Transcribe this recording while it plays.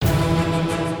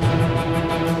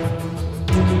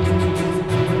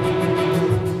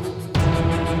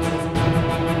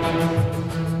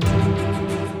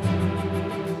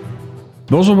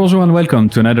Bonjour, bonjour, and welcome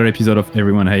to another episode of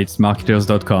Everyone Hates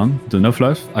Marketers.com, the no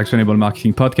fluff, actionable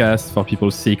marketing podcast for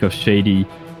people sick of shady,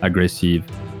 aggressive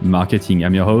marketing.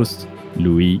 I'm your host,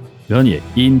 Louis Vernier.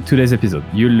 In today's episode,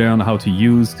 you'll learn how to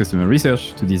use customer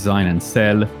research to design and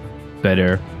sell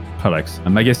better products.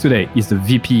 And my guest today is the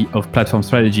VP of Platform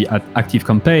Strategy at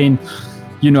ActiveCampaign.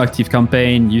 You know,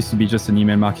 ActiveCampaign used to be just an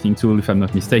email marketing tool, if I'm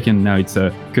not mistaken. Now it's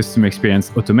a customer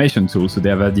experience automation tool. So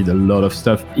they have added a lot of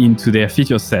stuff into their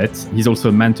feature set. He's also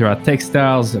a mentor at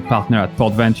Techstars, a partner at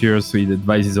Port Ventures. So he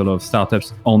advises a lot of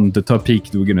startups on the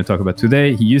topic that we're going to talk about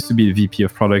today. He used to be the VP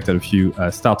of product at a few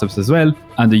startups as well,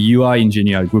 and the UI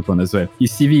engineer at Groupon as well.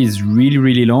 His CV is really,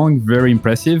 really long, very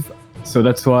impressive. So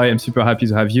that's why I'm super happy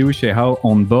to have you, Shehao,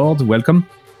 on board. Welcome.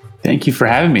 Thank you for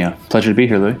having me. Pleasure to be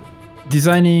here, Louis.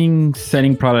 Designing,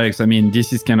 selling products, I mean,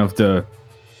 this is kind of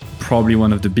probably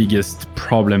one of the biggest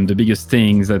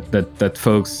things that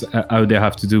folks out there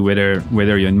have to do, whether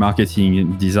you're in marketing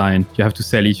and design. You have to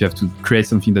sell it, you have to create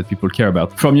something that people care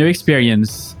about. From your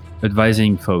experience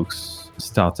advising folks,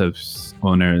 startups,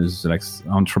 owners, like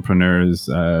entrepreneurs,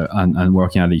 and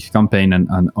working at ActiveCampaign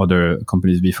and other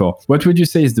companies before, what would you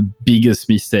say is the biggest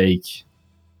mistake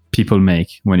people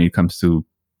make when it comes to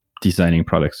designing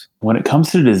products? When it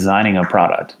comes to designing a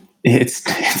product, it's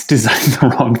designing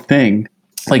the wrong thing.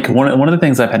 Like one of the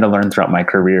things I've had to learn throughout my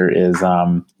career is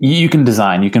you can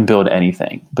design, you can build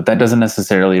anything, but that doesn't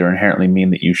necessarily or inherently mean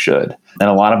that you should. And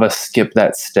a lot of us skip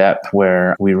that step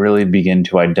where we really begin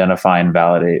to identify and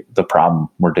validate the problem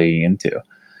we're digging into.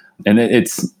 And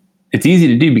it's easy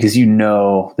to do because you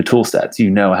know the tool sets, you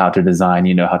know how to design,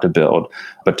 you know how to build,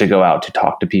 but to go out to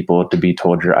talk to people, to be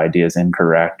told your idea is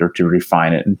incorrect or to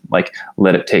refine it and like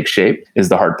let it take shape is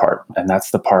the hard part. And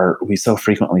that's the part we so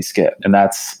frequently skip. And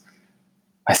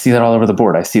I see that all over the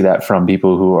board. I see that from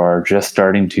people who are just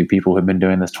starting to people who have been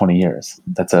doing this 20 years.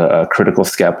 That's a critical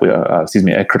step,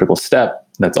 a critical step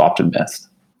that's often missed.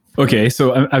 Okay,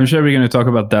 so I'm sure we're going to talk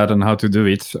about that and how to do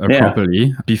it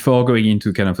properly. Before going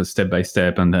into kind of a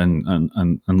step-by-step and then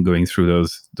and going through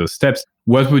those steps,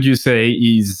 what would you say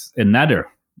is another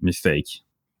mistake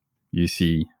you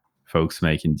see folks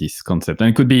make in this concept? And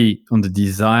it could be on the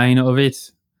design of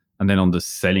it and then on the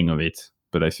selling of it,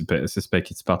 but I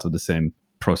suspect it's part of the same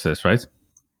process, right?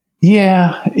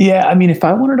 Yeah. I mean, if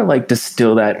I wanted to like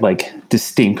distill that like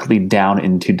distinctly down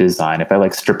into design, if I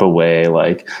like strip away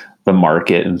like the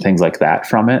market and things like that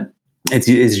from it,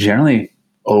 it's generally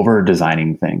over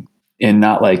designing thing. And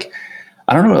not like,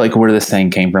 I don't know like where this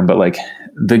saying came from, but like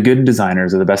the good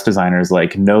designers or the best designers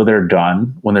like know they're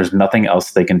done when there's nothing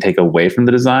else they can take away from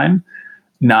the design,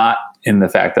 not in the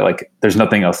fact that like there's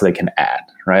nothing else they can add,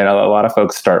 right? A lot of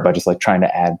folks start by just like trying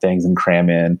to add things and cram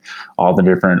in all the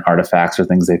different artifacts or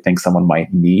things they think someone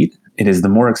might need. It is the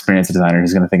more experienced designer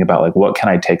who's going to think about like, what can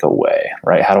I take away,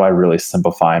 right? How do I really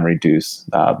simplify and reduce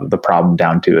the problem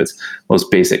down to its most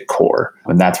basic core?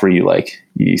 And that's where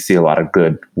you see a lot of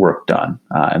good work done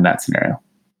in that scenario.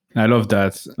 I love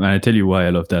that. And I tell you why I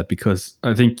love that, because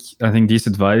I think this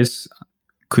advice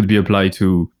could be applied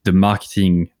to the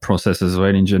marketing process as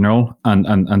well in general and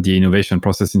the innovation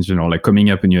process in general, like coming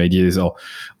up with new ideas or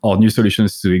new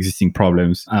solutions to existing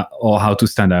problems or how to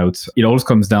stand out. It all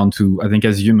comes down to, I think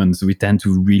as humans, we tend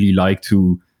to really like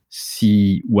to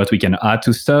see what we can add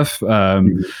to stuff.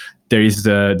 There is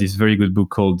this very good book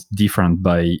called Different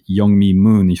by Youngmi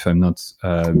Moon, if I'm not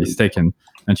mistaken.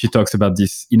 And she talks about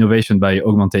this innovation by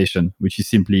augmentation, which is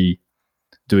simply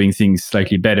doing things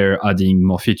slightly better, adding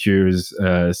more features,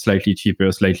 slightly cheaper,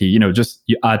 slightly, just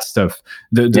you add stuff.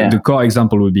 The core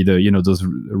example would be those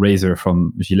razor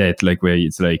from Gillette, like where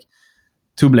it's like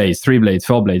 2 blades, 3 blades,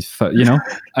 4 blades,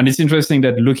 And it's interesting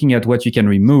that looking at what you can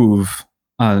remove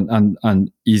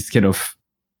and is kind of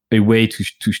a way to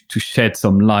shed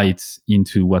some light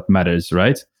into what matters,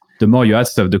 right? The more you add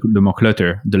stuff, the more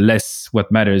clutter, the less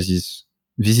what matters is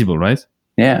visible, right?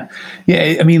 Yeah.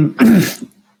 I mean,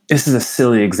 this is a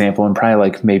silly example and probably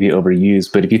like maybe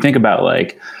overused, but if you think about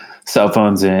like cell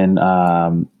phones and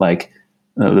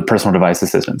the personal device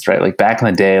assistants, right? Like back in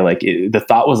the day, like the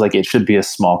thought was like it should be a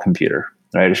small computer,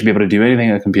 right? It should be able to do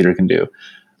anything a computer can do.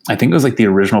 I think it was like the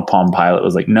original Palm Pilot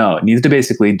was like, no, it needs to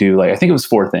basically do like, I think it was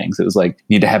 4 things. It was like,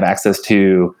 you need to have access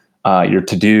to your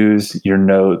to-dos, your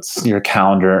notes, your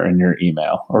calendar, and your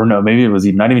email. Or no, maybe it was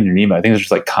not even your email. I think it was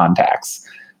just like contacts,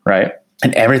 right?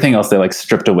 And everything else they like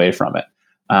stripped away from it.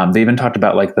 They even talked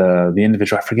about like the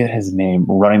individual, I forget his name,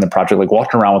 running the project, like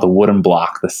walked around with a wooden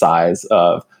block the size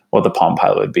of what the Palm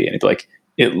Pilot would be. And it'd be like,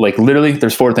 it like literally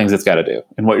there's 4 things it's got to do.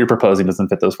 And what you're proposing doesn't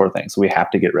fit those 4 things. So we have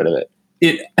to get rid of it.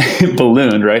 It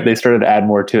ballooned, right? They started to add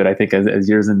more to it, I think, as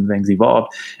years and things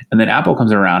evolved. And then Apple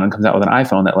comes around and comes out with an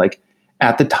iPhone that like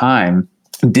at the time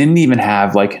didn't even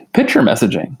have like picture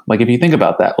messaging. Like if you think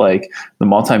about that, like the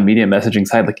multimedia messaging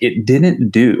side, like it didn't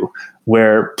do,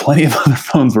 where plenty of other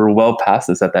phones were well past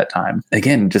this at that time.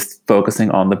 Again, just focusing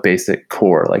on the basic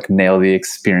core, like nail the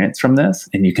experience from this,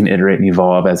 and you can iterate and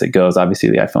evolve as it goes. Obviously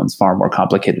the iPhone's far more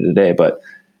complicated today, but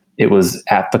it was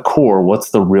at the core,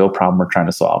 what's the real problem we're trying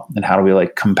to solve? And how do we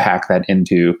like compact that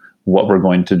into what we're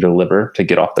going to deliver to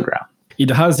get off the ground? It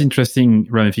has interesting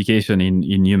ramification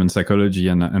in human psychology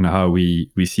and how we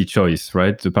see choice,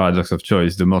 right? The paradox of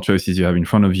choice. The more choices you have in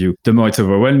front of you, the more it's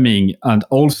overwhelming. And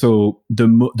also the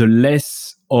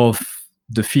less of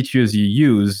the features you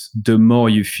use, the more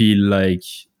you feel like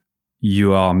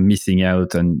you are missing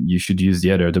out and you should use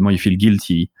the other, the more you feel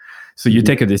guilty. So you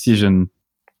take a decision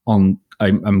on,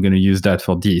 I'm going to use that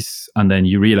for this. And then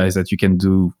you realize that you can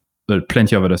do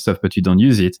plenty of other stuff, but you don't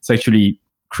use it. It's actually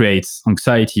creates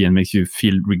anxiety and makes you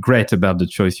feel regret about the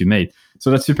choice you made. So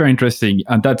that's super interesting.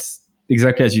 And that's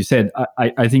exactly as you said.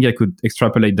 I think I could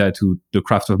extrapolate that to the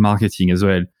craft of marketing as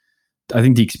well. I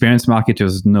think the experienced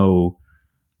marketers know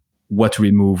what to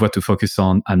remove, what to focus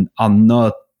on, and are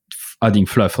not adding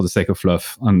fluff for the sake of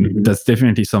fluff. And that's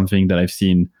definitely something that I've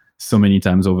seen so many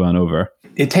times over and over.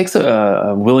 It takes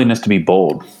a willingness to be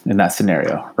bold in that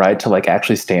scenario, right? To like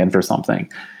actually stand for something.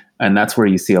 And that's where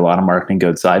you see a lot of marketing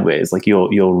go sideways. Like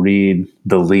you'll read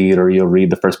the lead or you'll read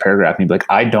the first paragraph and you'll be like,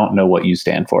 I don't know what you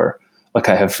stand for. Like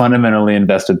I have fundamentally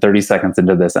invested 30 seconds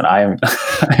into this and I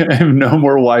am no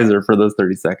more wiser for those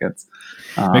 30 seconds.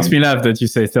 Makes me laugh that you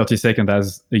say 30 seconds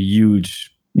as a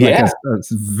huge,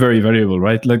 that's very valuable,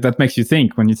 right? Like that makes you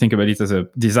think when you think about it as a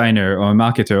designer or a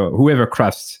marketer, or whoever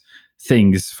crafts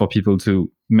things for people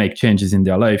to make changes in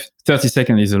their life. 30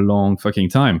 seconds is a long fucking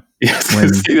time. Yes,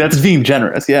 that's being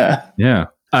generous. Yeah. Yeah.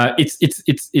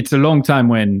 It's a long time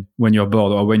when you're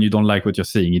bored or when you don't like what you're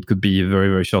seeing. It could be a very,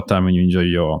 very short time when you enjoy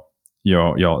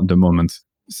the moment.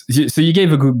 So you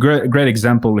gave a great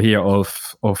example here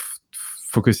of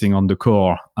focusing on the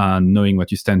core and knowing what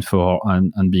you stand for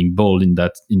and being bold in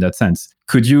that sense.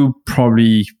 Could you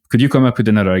come up with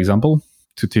another example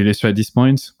to illustrate this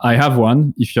point? I have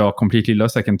one. If you're completely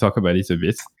lost, I can talk about it a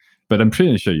bit, but I'm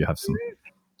pretty sure you have some.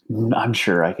 I'm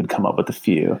sure I could come up with a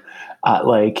few. All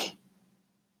right,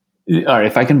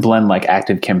 if I can blend like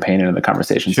active campaign into the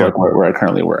conversation, sure. So like where I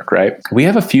currently work, right? We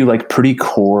have a few like pretty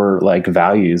core like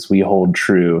values we hold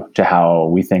true to how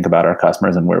we think about our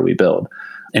customers and where we build.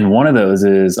 And one of those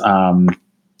is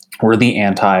we're the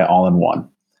anti all-in-one.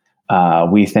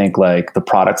 We think like the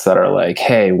products that are like,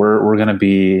 hey, we're going to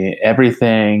be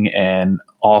everything and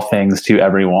all things to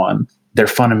everyone. They're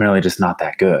fundamentally just not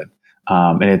that good.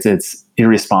 And it's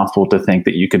irresponsible to think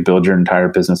that you could build your entire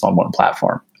business on one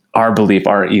platform. Our belief,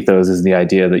 our ethos is the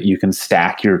idea that you can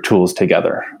stack your tools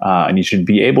together, and you should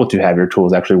be able to have your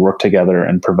tools actually work together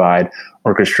and provide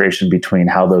orchestration between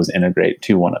how those integrate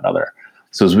to one another.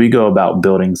 So as we go about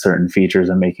building certain features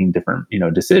and making different,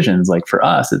 decisions, like for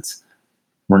us,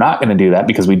 we're not going to do that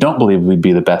because we don't believe we'd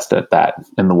be the best at that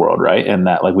in the world, right? And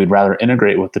that like we'd rather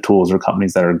integrate with the tools or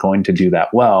companies that are going to do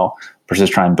that well versus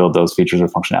try and build those features or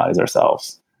functionalities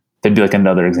ourselves. That'd be like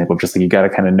another example of just like you got to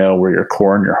kind of know where your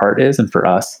core and your heart is. And for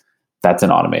us, that's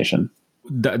an automation.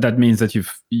 That means that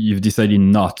you've decided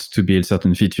not to build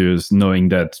certain features, knowing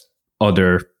that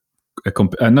other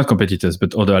not competitors,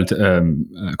 but other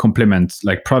complement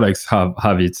like products have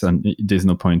it, and there's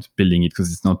no point building it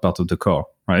because it's not part of the core,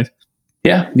 right?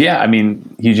 Yeah. I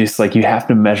mean, you just like you have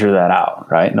to measure that out,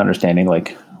 right? And understanding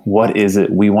like what is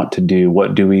it we want to do?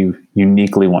 What do we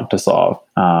uniquely want to solve?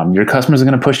 Your customers are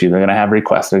going to push you. They're going to have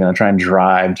requests. They're going to try and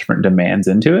drive different demands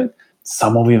into it.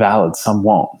 Some will be valid, some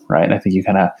won't, right? And I think if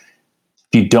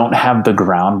you don't have the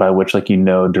ground by which like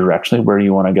directionally where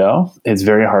you want to go, it's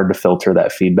very hard to filter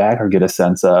that feedback or get a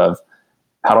sense of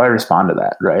how do I respond to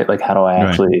that, right? Like how do I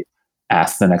actually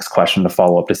ask the next question to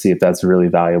follow up to see if that's really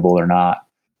valuable or not?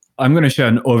 I'm going to share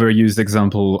an overused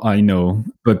example, I know,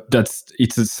 but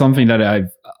it's something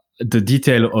that the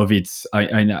detail of it, I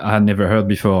had never heard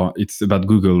before. It's about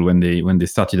Google when they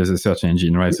started as a search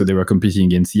engine, right? So they were competing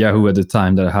against Yahoo at the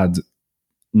time that had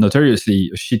notoriously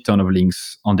a shit ton of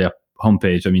links on their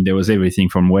homepage. I mean, there was everything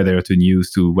from weather to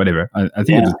news to whatever. I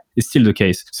think it's still the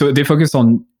case. So they focused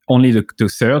on only the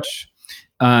search,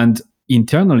 and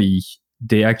internally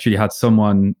they actually had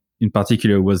someone in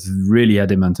particular was really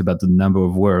adamant about the number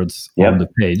of words on the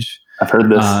page. I've heard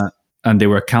this. And they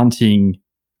were counting,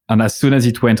 and as soon as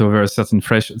it went over a certain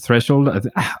threshold,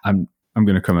 I'm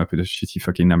going to come up with a shitty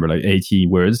fucking number, like 80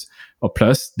 words or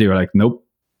plus. They were like, nope.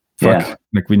 Fuck,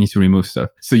 like we need to remove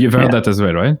stuff. So you've heard that as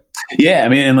well, right? Yeah, I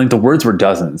mean, and like the words were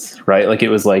dozens, right? Like it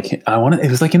was like it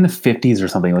was like in the 50s or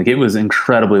something. Like it was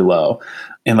incredibly low,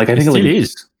 and like I think it still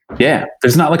is. Yeah,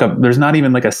 there's not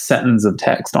even like a sentence of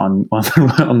text on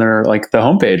their like the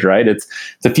homepage, right? It's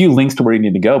a few links to where you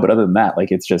need to go, but other than that,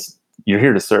 like it's just you're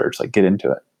here to search, like get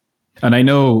into it. And I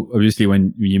know, obviously,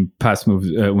 when you move past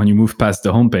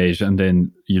the homepage and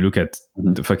then you look at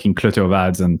the fucking clutter of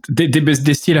ads, and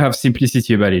they still have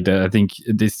simplicity about it. I think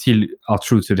they still are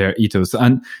true to their ethos.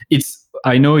 And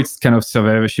I know it's kind of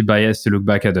survivorship bias to look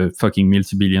back at a fucking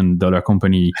multi-billion-dollar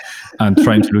company and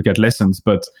trying to look at lessons.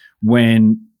 But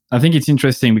I think it's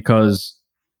interesting because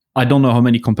I don't know how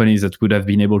many companies that would have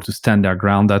been able to stand their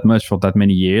ground that much for that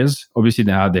many years. Obviously,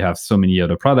 now they have so many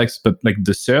other products, but like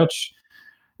the search,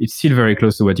 it's still very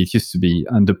close to what it used to be.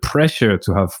 And the pressure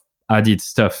to have added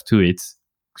stuff to it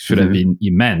should have been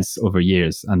immense over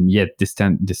years. And yet they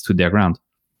stood their ground.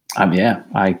 Yeah,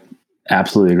 I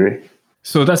absolutely agree.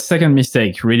 So that's second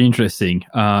mistake. Really interesting.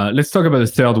 Let's talk about the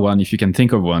third one, if you can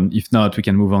think of one. If not, we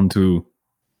can move on to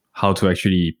how to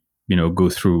actually, go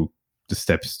through the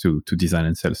steps to design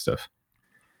and sell stuff.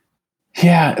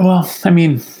 Yeah. Well, I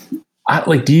mean,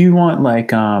 do you want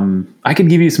I could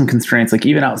give you some constraints, like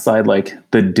even outside like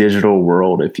the digital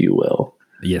world, if you will.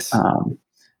 Yes.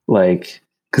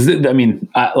 Because I mean,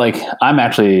 I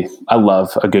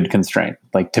love a good constraint.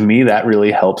 Like to me, that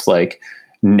really helps like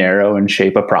narrow and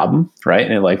shape a problem, right?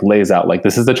 And it like lays out like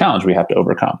this is the challenge we have to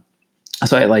overcome.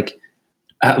 So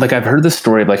I've heard the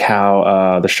story of like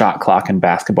how the shot clock in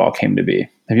basketball came to be.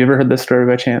 Have you ever heard this story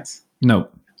by chance? No.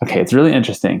 Okay, it's really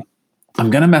interesting. I'm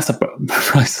going to mess up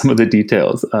probably some of the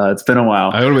details. It's been a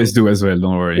while. I always do as well.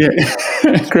 Don't worry.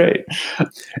 Yeah. Great.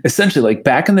 Essentially, like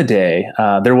back in the day,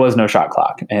 there was no shot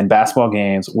clock and basketball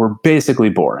games were basically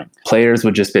boring. Players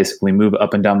would just basically move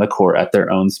up and down the court at their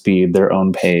own speed, their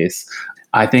own pace.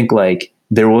 I think like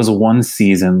there was one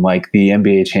season, like the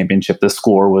NBA championship, the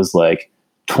score was like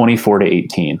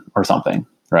 24-18 or something,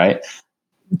 right?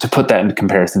 To put that into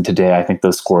comparison today, I think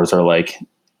those scores are like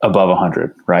above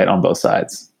 100, right? On both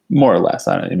sides. More or less.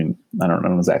 I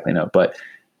don't exactly know, but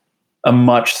a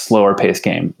much slower paced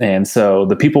game. And so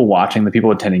the people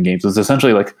attending games was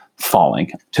essentially like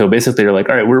falling. So basically they're like,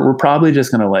 all right, we're probably just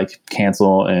going to like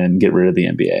cancel and get rid of the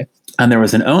NBA. And there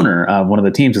was an owner of one of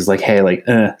the teams is like, hey, like,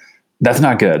 that's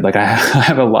not good. Like I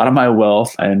have a lot of my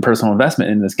wealth and personal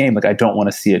investment in this game. Like I don't want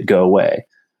to see it go away.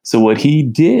 So what he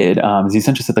did is he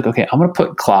essentially said like, okay, I'm going to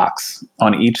put clocks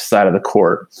on each side of the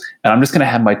court and I'm just going to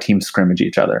have my team scrimmage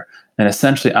each other. And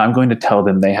essentially, I'm going to tell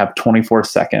them they have 24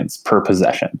 seconds per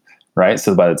possession, right?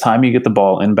 So by the time you get the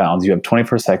ball inbounds, you have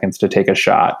 24 seconds to take a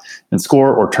shot and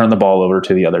score or turn the ball over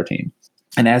to the other team.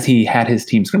 And as he had his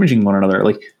team scrimmaging one another,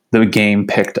 like the game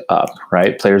picked up,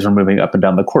 right? Players were moving up and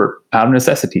down the court out of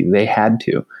necessity. They had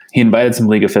to. He invited some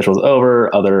league officials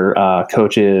over, other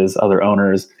coaches, other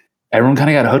owners. Everyone kind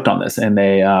of got hooked on this. And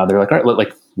they're like, all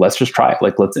right, let's just try it.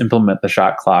 Like, let's implement the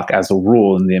shot clock as a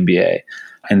rule in the NBA.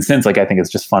 And since I think it's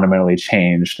just fundamentally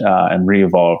changed and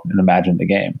re-evolved and imagined the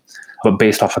game, but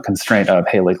based off a constraint of,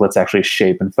 hey, like let's actually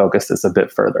shape and focus this a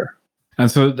bit further. And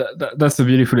so that's a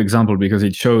beautiful example because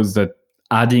it shows that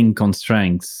adding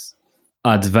constraints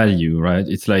adds value, right?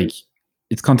 It's like,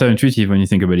 it's counterintuitive when you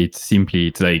think about it simply.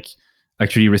 It's like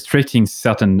actually restricting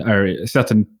certain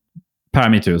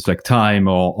parameters like time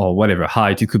or whatever,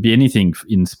 height. It could be anything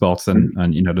in sports and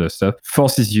in other stuff.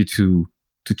 Forces you to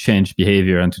change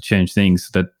behavior and to change things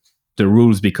so that the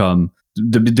rules become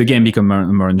the game become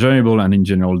more enjoyable, and in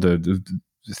general the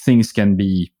things can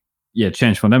be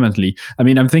changed fundamentally. I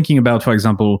mean, I'm thinking about, for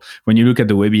example, when you look at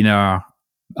the webinar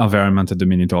environment at the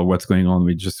minute, or what's going on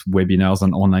with just webinars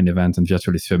and online events and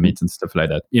virtual summits and stuff like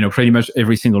that. Pretty much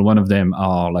every single one of them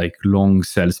are like long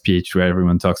sales pitch where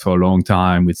everyone talks for a long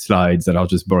time with slides that are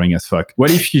just boring as fuck.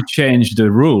 What if you change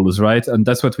the rules, right? And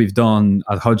that's what we've done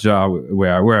at Hotjar,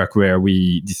 where I work, where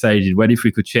we decided, what if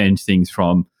we could change things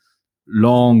from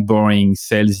long, boring,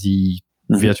 salesy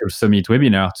virtual summit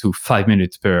webinar to 5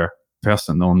 minutes per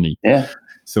person only? Yeah.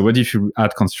 So what if you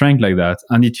add constraint like that?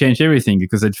 And it changed everything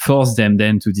because it forced them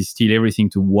then to distill everything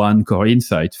to one core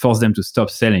insight, forced them to stop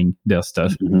selling their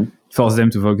stuff, forced them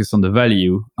to focus on the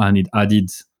value, and it added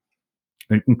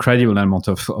an incredible amount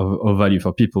of value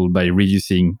for people by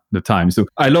reducing the time. So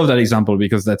I love that example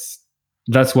because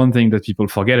that's one thing that people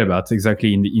forget about,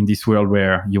 exactly in this world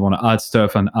where you want to add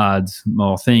stuff and add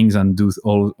more things and do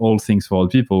all things for all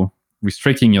people.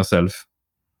 Restricting yourself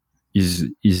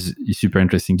is super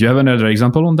interesting. Do you have another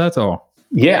example on that, or?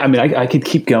 Yeah, I mean, I could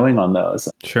keep going on those.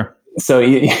 Sure. So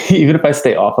even if I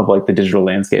stay off of like the digital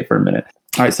landscape for a minute.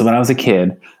 All right. So when I was a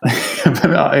kid,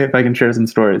 if I can share some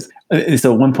stories.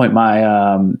 So at one point,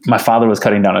 my father was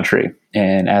cutting down a tree,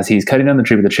 and as he's cutting down the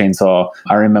tree with a chainsaw,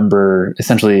 I remember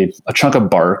essentially a chunk of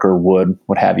bark or wood,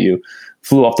 what have you,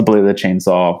 flew off the blade of the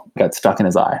chainsaw, got stuck in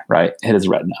his eye, right? Hit his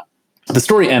retina. The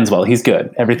story ends well. He's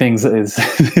good. Everything's is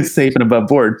safe and above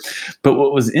board. But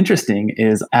what was interesting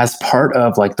is as part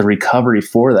of like the recovery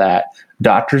for that,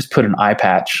 doctors put an eye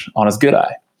patch on his good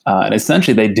eye. And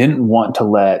essentially they didn't want to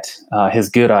let his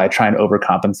good eye try and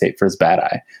overcompensate for his bad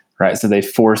eye, right? So they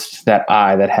forced that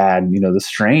eye that had, the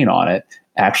strain on it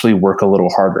actually work a little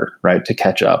harder, right? To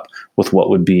catch up with what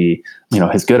would be,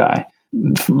 his good eye.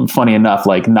 Funny enough,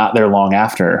 like not there long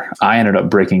after, I ended up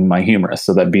breaking my humerus.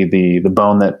 So that'd be the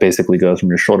bone that basically goes from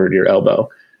your shoulder to your elbow.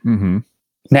 Mm-hmm.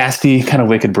 Nasty, kind of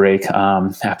wicked break.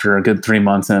 After a good 3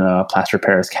 months in a plaster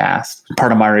Paris cast,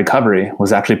 part of my recovery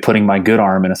was actually putting my good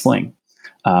arm in a sling.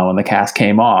 When the cast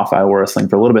came off, I wore a sling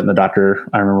for a little bit, and the doctor,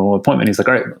 I remember one appointment, he's like,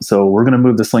 all right, so we're going to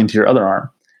move the sling to your other arm.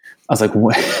 I was like,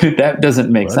 what? That doesn't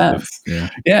make sense.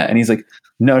 Yeah. And he's like,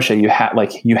 no, Shay, you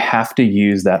have to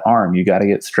use that arm. You got to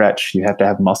get stretched. You have to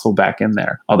have muscle back in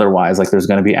there. Otherwise, like there's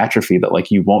going to be atrophy that like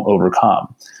you won't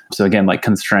overcome. So again, like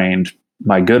constrained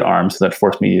my good arm, so that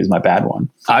forced me to use my bad one.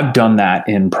 I've done that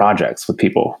in projects with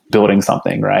people building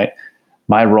something, right?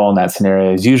 My role in that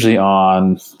scenario is usually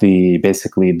on the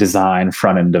basically design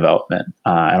front end development,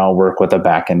 and I'll work with a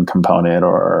back end component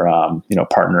or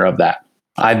partner of that.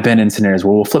 I've been in scenarios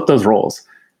where we'll flip those roles.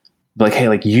 Like, hey,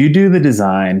 like you do the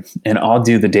design and I'll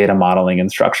do the data modeling and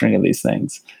structuring of these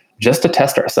things just to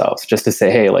test ourselves, just to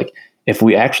say, hey, like if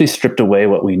we actually stripped away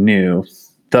what we knew,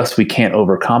 thus we can't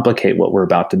overcomplicate what we're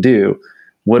about to do,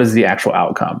 what is the actual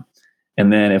outcome?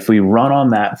 And then if we run on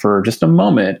that for just a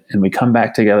moment and we come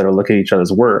back together to look at each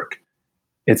other's work,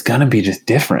 it's going to be just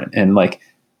different. And like,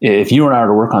 if you and I were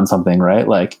to work on something, right?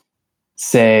 Like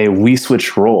say we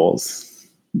switch roles,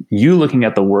 you looking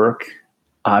at the work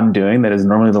I'm doing that is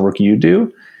normally the work you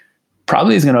do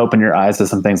probably is going to open your eyes to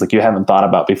some things like you haven't thought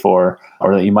about before,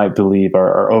 or that you might believe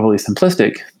are overly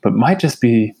simplistic, but might just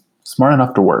be smart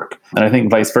enough to work. And I think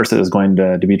vice versa is going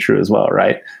to be true as well,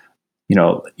 right?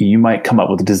 You might come up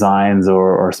with designs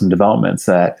or some developments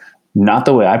that not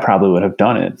the way I probably would have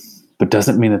done it, but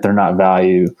doesn't mean that they're not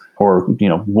value or,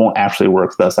 won't actually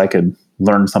work. Thus I could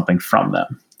learn something from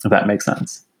them, if that makes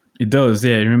sense. It does,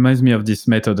 yeah. It reminds me of this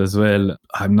method as well.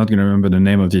 I'm not going to remember the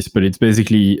name of this, but it's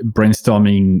basically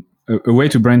brainstorming, a way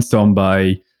to brainstorm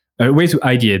a way to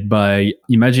ideate by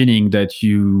imagining that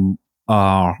you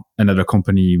are another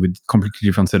company with completely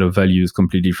different set of values,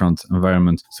 completely different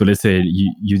environment. So let's say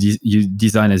you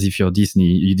design as if you're Disney,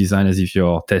 you design as if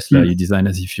you're Tesla, you design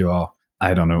as if you're,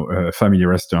 I don't know, a family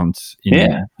restaurant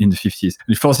in the 50s.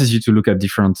 It forces you to look at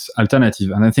different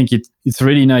alternatives. And I think it's a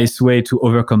really nice way to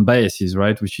overcome biases,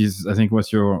 right? Which is, I think,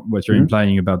 what you're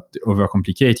implying about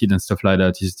overcomplicated and stuff like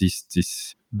that is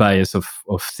this bias of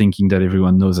thinking that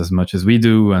everyone knows as much as we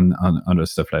do and other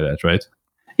stuff like that, right?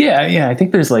 Yeah. I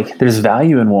think there's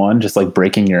value in one, just like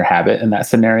breaking your habit in that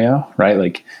scenario, right?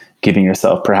 Like giving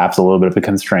yourself perhaps a little bit of a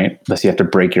constraint, thus you have to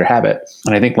break your habit.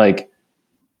 And I think like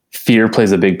fear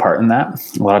plays a big part in that.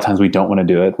 A lot of times we don't want to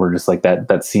do it. We're just like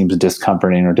that seems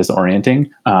discomforting or disorienting.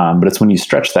 But it's when you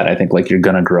stretch that, I think like you're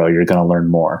going to grow, you're going to learn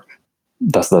more.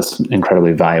 That's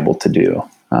incredibly valuable to do.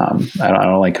 I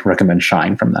don't like recommend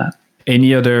shying from that.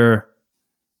 Any other,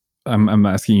 I'm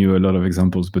asking you a lot of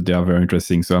examples, but they are very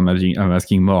interesting. So I'm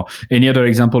asking more. Any other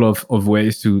example of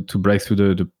ways to break through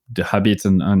the habits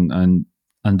and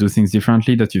do things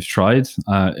differently that you've tried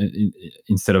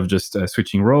instead of just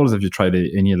switching roles? Have you tried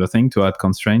any other thing to add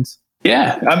constraints?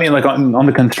 Yeah. I mean, like on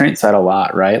the constraint side a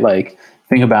lot, right? Like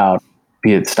think about,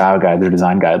 be it style guides or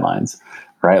design guidelines,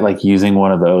 right? Like using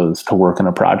one of those to work in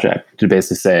a project to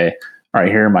basically say, all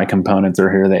right, here are my components,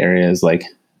 or here are the areas like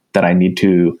that I need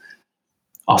to,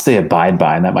 I'll say abide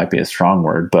by, and that might be a strong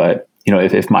word, but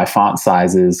if my font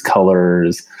sizes,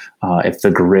 colors, if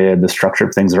the grid, the structure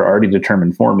of things are already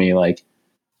determined for me, like,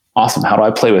 awesome. How do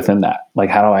I play within that? Like,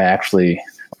 how do I actually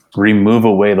remove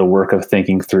away the work of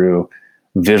thinking through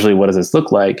visually, what does this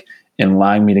look like, and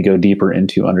allowing me to go deeper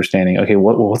into understanding, okay,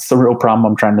 what's the real problem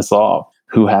I'm trying to solve?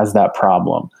 Who has that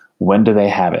problem? When do they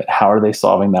have it? How are they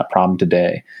solving that problem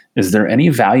today? Is there any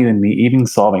value in me even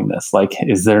solving this? Like,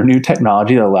 is there new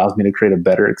technology that allows me to create a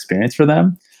better experience for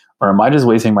them? Or am I just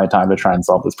wasting my time to try and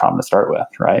solve this problem to start with,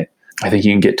 right? I think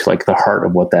you can get to like the heart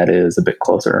of what that is a bit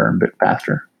closer and a bit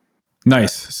faster.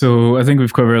 Nice. So I think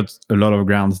we've covered a lot of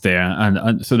grounds there.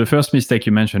 And so the first mistake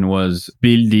you mentioned was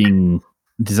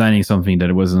designing something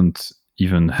that wasn't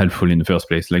even helpful in the first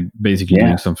place, like basically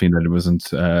doing something that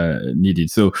wasn't needed.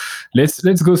 So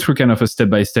let's go through kind of a step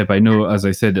by step. I know, as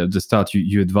I said at the start,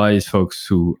 you advise folks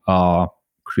who are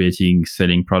creating,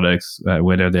 selling products,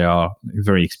 whether they are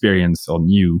very experienced or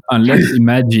new. And let's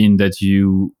imagine that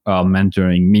you are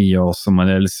mentoring me or someone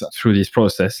else through this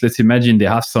process. Let's imagine they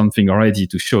have something already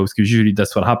to show, because usually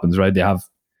that's what happens, right? They have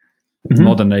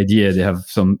more than an idea. They have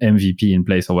some MVP in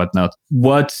place or whatnot.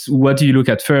 What do you look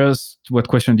at first? What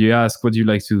question do you ask? What do you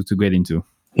like to get into?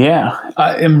 Yeah,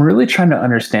 I am really trying to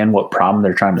understand what problem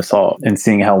they're trying to solve and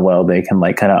seeing how well they can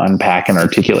like kind of unpack and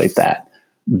articulate that.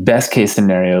 Best case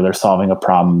scenario, they're solving a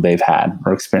problem they've had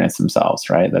or experienced themselves,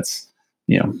 right? That's,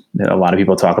 a lot of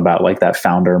people talk about like that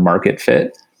founder market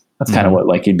fit. That's kind of what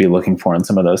like you'd be looking for in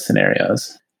some of those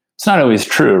scenarios. It's not always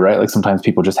true, right? Like sometimes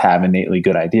people just have innately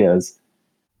good ideas.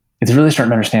 It's really starting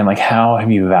to understand like how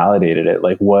have you validated it?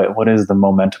 Like what is the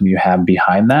momentum you have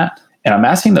behind that? And I'm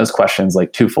asking those questions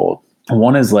like twofold.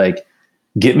 One is like,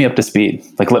 get me up to speed.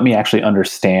 Like, let me actually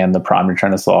understand the problem you're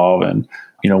trying to solve and,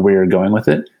 where you're going with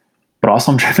it. But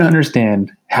also I'm trying to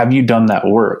understand, have you done that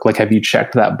work? Like, have you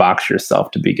checked that box yourself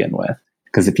to begin with?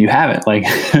 Because if you haven't, like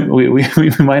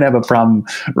we might have a problem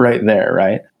right there,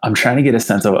 right? I'm trying to get a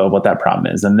sense of what that problem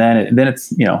is. And then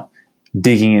it's,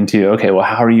 digging into, okay, well,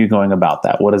 how are you going about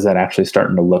that? What is that actually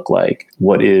starting to look like?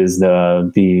 What is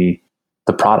the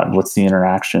product? What's the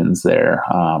interactions there?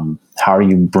 How are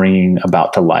you bringing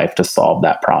about to life to solve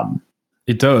that problem?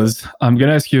 It does. I'm going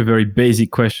to ask you a very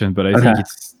basic question, but I think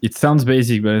it sounds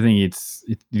basic, but I think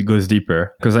it goes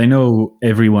deeper, because I know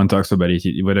everyone talks about it,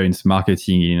 whether it's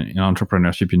marketing, in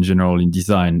entrepreneurship in general, in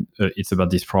design, it's about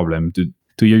this problem.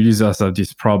 Do your users have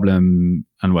this problem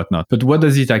and whatnot? But what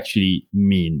does it actually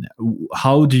mean?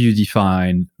 How do you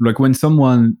define, like when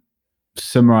someone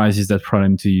summarizes that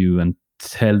problem to you and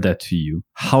tell that to you,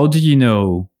 how do you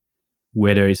know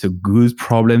whether it's a good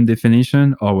problem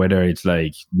definition or whether it's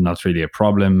like not really a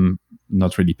problem,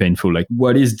 not really painful? Like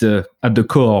what is at the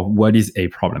core, what is a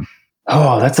problem?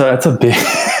 Oh, that's a big,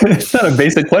 it's not a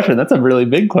basic question. That's a really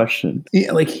big question.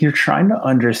 Yeah, like you're trying to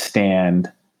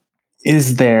understand,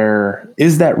 is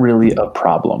that really a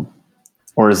problem,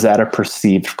 or is that a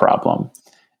perceived problem?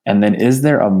 And then is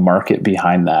there a market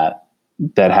behind that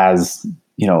has,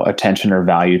 attention or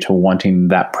value to wanting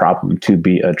that problem to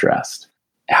be addressed?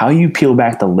 How you peel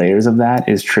back the layers of that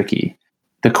is tricky.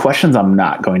 The questions I'm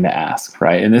not going to ask,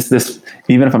 right? And this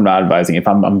even if I'm not advising, if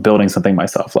I'm building something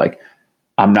myself, like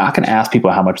I'm not going to ask people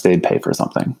how much they'd pay for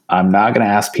something. I'm not going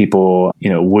to ask people,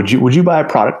 would you buy a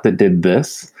product that did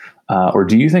this? Or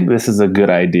do you think this is a good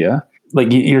idea? Like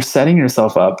you're setting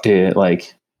yourself up to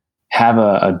like have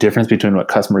a difference between what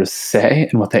customers say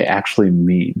and what they actually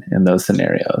mean in those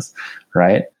scenarios,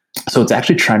 right? So it's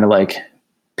actually trying to like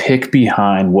pick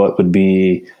behind what would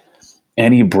be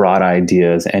any broad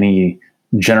ideas, any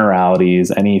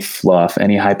generalities, any fluff,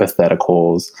 any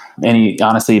hypotheticals, any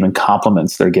honestly even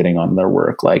compliments they're getting on their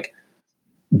work. Like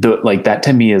that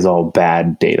to me is all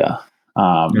bad data.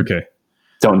 Okay.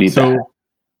 Don't need that.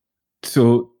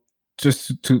 So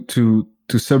just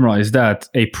to summarize that,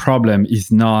 a problem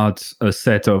is not a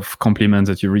set of compliments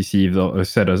that you received or a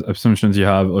set of assumptions you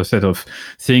have or a set of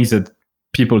things that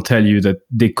people tell you that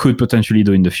they could potentially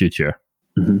do in the future.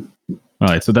 Mm-hmm. All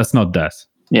right. So that's not that.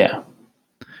 Yeah.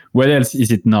 What else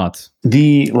is it not?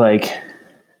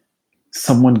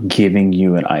 Someone giving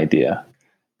you an idea,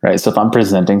 right? So if I'm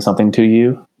presenting something to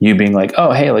you, you being like,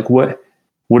 oh, hey, like what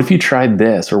if you tried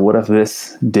this, or what if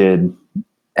this did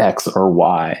X or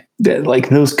Y? Like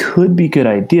those could be good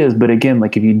ideas. But again,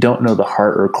 like if you don't know the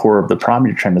heart or core of the problem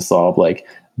you're trying to solve, like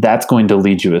that's going to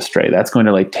lead you astray. That's going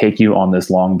to like take you on this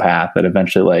long path that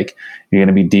eventually like you're going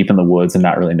to be deep in the woods and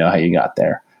not really know how you got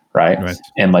there. Right.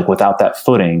 And like without that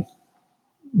footing,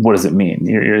 what does it mean?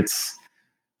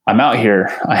 I'm out here,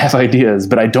 I have ideas,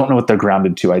 but I don't know what they're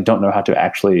grounded to. I don't know how to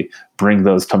actually bring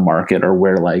those to market or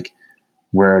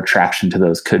where attraction to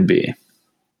those could be.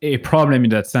 A problem in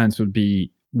that sense would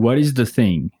be, what is the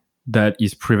thing that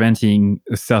is preventing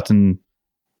a certain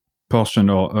portion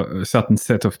or a certain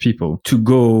set of people to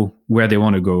go where they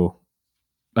want to go?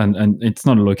 And it's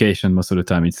not a location most of the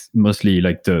time. It's mostly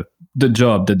like the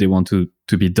job that they want to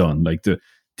be done, like the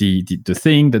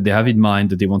thing that they have in mind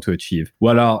that they want to achieve.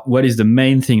 What is the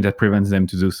main thing that prevents them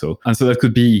to do so? And so that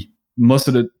could be most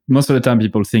of the time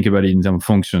people think about it in terms of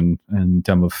function and in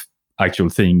terms of actual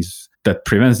things that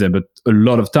prevents them. But a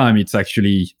lot of time it's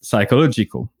actually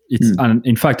psychological. And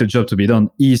in fact, a job to be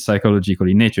done is psychological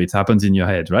in nature. It happens in your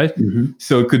head, right? Mm-hmm.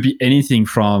 So it could be anything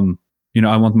from,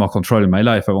 I want more control in my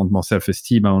life. I want more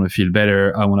self-esteem. I want to feel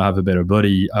better. I want to have a better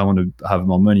body. I want to have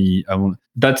more money.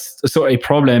 That's so a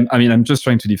problem. I mean, I'm just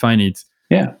trying to define it.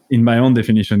 Yeah. In my own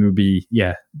definition would be,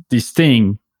 this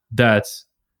thing that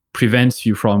prevents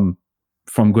you from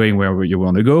from going where you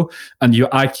want to go, and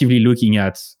you're actively looking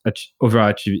at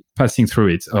passing through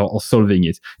it or solving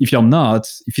it. If you're not,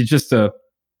 if it's just a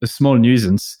small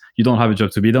nuisance, you don't have a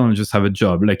job to be done, you just have a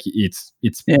job. Like it's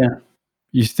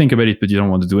you think about it, but you don't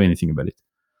want to do anything about it.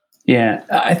 Yeah,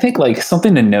 I think like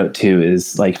something to note too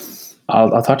is like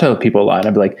I'll talk to people a lot.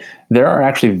 I'll be like, there are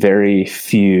actually very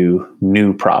few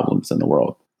new problems in the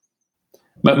world,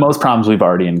 but most problems we've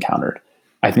already encountered.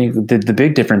 I think the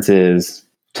big difference is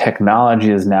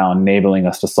technology is now enabling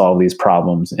us to solve these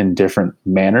problems in different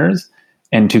manners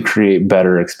and to create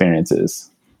better experiences,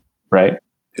 right?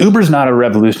 Uber's not a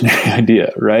revolutionary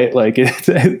idea, right? Like it's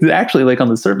actually like on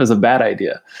the surface a bad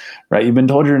idea, right? You've been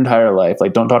told your entire life,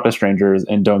 like don't talk to strangers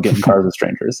and don't get in cars with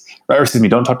strangers, right? Or excuse me,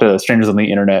 don't talk to strangers on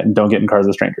the internet and don't get in cars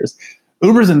with strangers.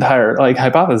 Uber's entire like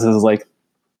hypothesis is like,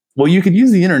 well, you could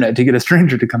use the internet to get a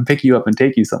stranger to come pick you up and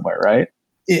take you somewhere, right?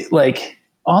 It like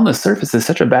on the surface is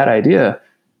such a bad idea,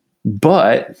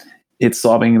 but it's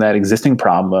solving that existing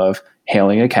problem of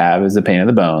hailing a cab is a pain in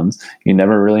the bones. You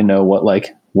never really know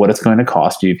what it's going to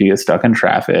cost you if you get stuck in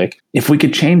traffic. If we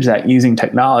could change that using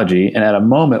technology, and at a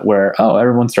moment where,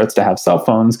 everyone starts to have cell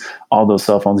phones, all those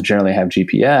cell phones generally have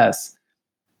GPS,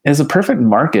 is a perfect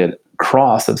market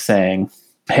cross of saying,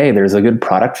 hey, there's a good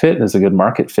product fit, there's a good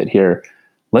market fit here.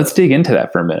 Let's dig into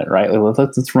that for a minute, right? Like,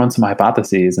 let's run some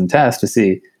hypotheses and test to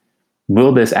see,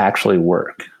 will this actually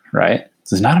work, right?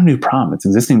 This is not a new problem. It's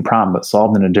an existing problem, but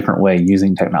solved in a different way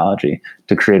using technology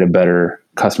to create a better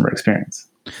customer experience.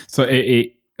 So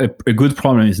a good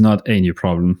problem is not a new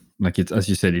problem. Like it's, as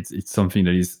you said, it's something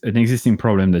that is an existing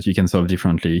problem that you can solve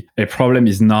differently. A problem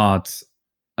is not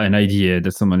an idea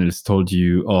that someone else told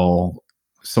you or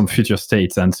some future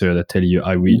state's answer that tell you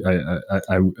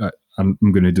I'm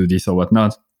going to do this or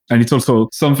whatnot. And it's also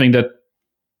something that,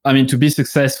 I mean, to be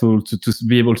successful, to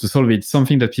be able to solve it,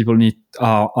 something that people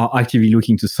are actively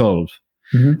looking to solve.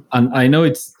 Mm-hmm. And I know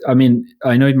it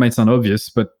might sound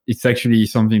obvious, but it's actually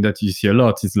something that you see a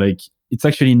lot. It's like, it's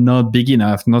actually not big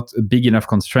enough, not a big enough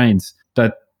constraints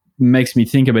that makes me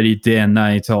think about it day and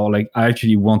night, or like I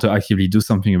actually want to actively do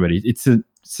something about it. It's a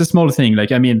small thing.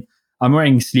 Like, I mean, I'm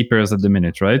wearing slippers at the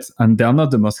minute, right? And they're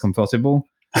not the most comfortable.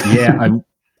 Yeah,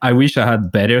 I wish I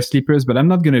had better slippers, but I'm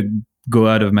not going to go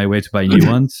out of my way to buy new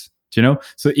ones, you know?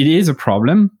 So it is a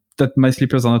problem that my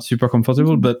slippers are not super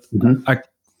comfortable, but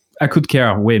I could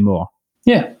care way more.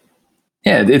 Yeah.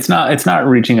 Yeah. It's not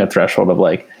reaching a threshold of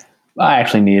like, I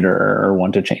actually need or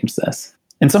want to change this.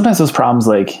 And sometimes those problems,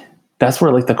 like that's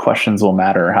where like the questions will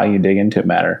matter, or how you dig into it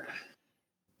matter.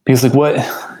 Because like what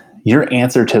your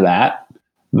answer to that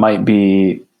might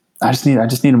be, I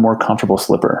just need a more comfortable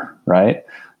slipper, right?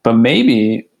 But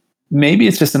maybe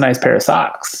it's just a nice pair of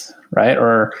socks, right?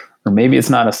 Or maybe it's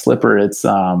not a slipper, it's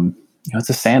it's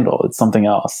a sandal, it's something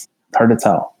else. It's hard to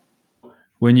tell.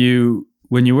 When you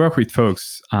work with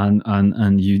folks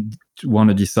and you want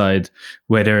to decide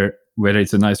whether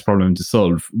it's a nice problem to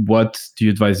solve, what do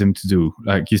you advise them to do?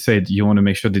 Like you said, you want to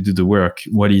make sure they do the work.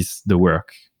 What is the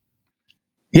work?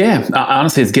 Yeah,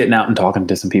 honestly, it's getting out and talking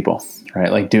to some people,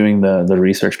 right? Like doing the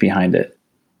research behind it.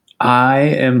 I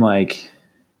am like,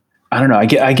 I don't know.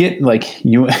 I get like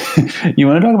you want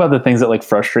to talk about the things that like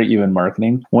frustrate you in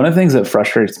marketing. One of the things that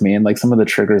frustrates me and like some of the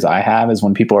triggers I have is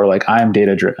when people are like, I am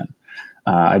data driven.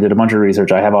 I did a bunch of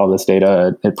research. I have all this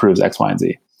data. It proves X, Y, and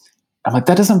Z. I'm like,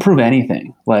 that doesn't prove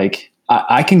anything. Like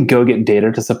I can go get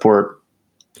data to support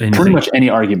pretty much any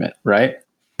argument, right?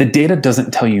 The data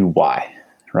doesn't tell you why,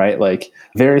 right? Like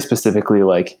very specifically,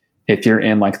 like if you're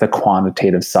in like the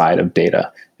quantitative side of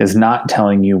data, is not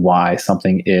telling you why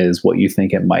something is what you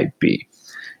think it might be.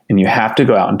 And you have to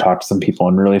go out and talk to some people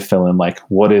and really fill in like,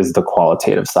 what is the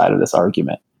qualitative side of this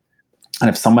argument? And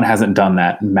if someone hasn't done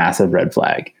that, massive red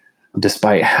flag,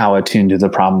 despite how attuned to the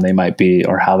problem they might be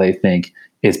or how they think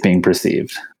it's being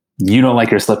perceived. You don't like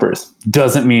your slippers.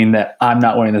 Doesn't mean that I'm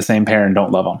not wearing the same pair and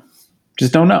don't love them.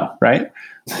 Just don't know, right?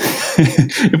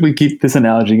 If we keep this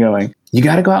analogy going, you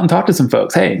got to go out and talk to some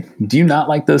folks. Hey, do you not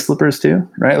like those slippers too?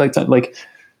 Right? Like,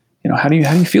 how do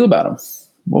you feel about them?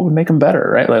 What would make them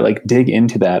better? Right? Like dig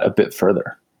into that a bit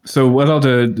further. So what are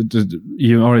the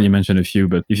you already mentioned a few,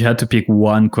 but if you had to pick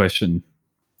one question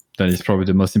that is probably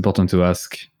the most important to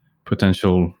ask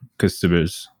potential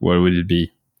customers, what would it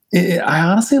be? I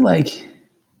honestly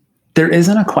there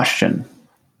isn't a question.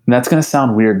 And that's going to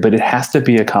sound weird, but it has to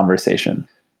be a conversation.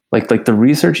 Like the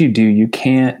research you do, you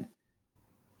can't,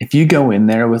 if you go in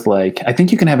there with I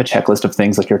think you can have a checklist of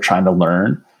things like you're trying to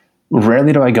learn.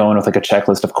 Rarely do I go in with like a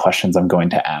checklist of questions I'm going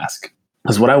to ask.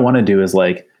 Because what I want to do is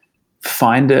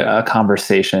find a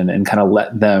conversation and kind of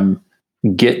let them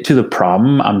get to the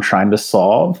problem I'm trying to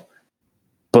solve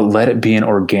but let it be an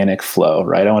organic flow,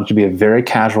 right? I want it to be a very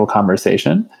casual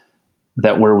conversation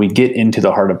that where we get into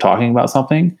the heart of talking about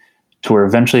something to where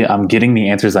eventually I'm getting the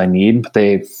answers I need, but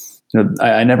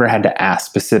I never had to ask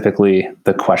specifically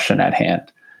the question at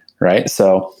hand, right?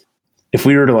 So if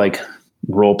we were to like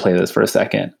role play this for a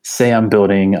second, say I'm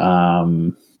building, I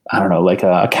don't know, like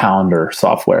a calendar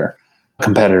software,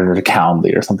 competitor to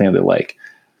Calendly or something that like,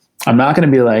 I'm not going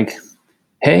to be like,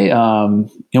 hey,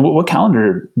 what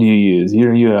calendar do you use?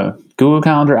 Are you a Google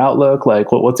Calendar, Outlook?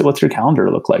 Like, what's your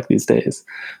calendar look like these days?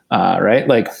 Right?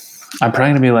 Like, I'm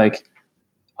probably gonna be like,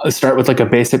 start with like a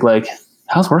basic like,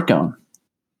 how's work going?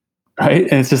 Right?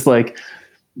 And it's just like,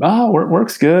 oh,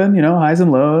 work's good. Highs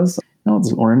and lows.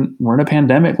 We're in a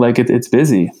pandemic. Like, it's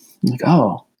busy. Like,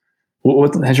 oh,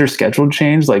 what has your schedule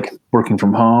changed? Like working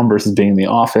from home versus being in the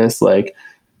office? Like,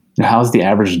 how's the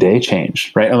average day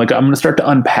change, right? And like, I'm going to start to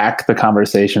unpack the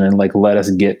conversation and like, let us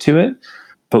get to it,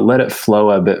 but let it flow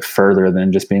a bit further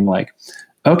than just being like,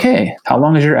 okay, how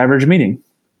long is your average meeting?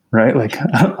 Right? Like,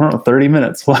 I don't know, 30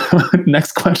 minutes.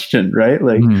 Next question, right?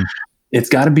 Like, it's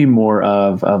got to be more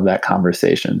of that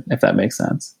conversation, if that makes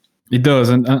sense. It does.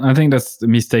 And I think that's the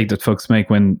mistake that folks make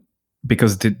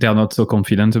because they're not so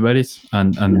confident about it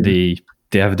and they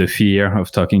have the fear of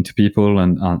talking to people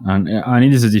and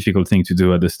it is a difficult thing to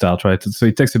do at the start, right? So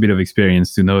it takes a bit of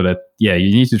experience to know that, yeah,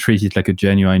 you need to treat it like a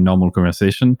genuine, normal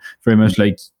conversation, very much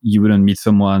like you wouldn't meet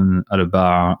someone at a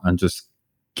bar and just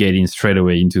get in straight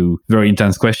away into very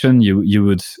intense question. You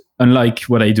would, unlike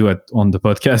what I do on the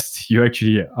podcast, you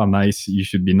actually are nice. You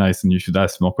should be nice and you should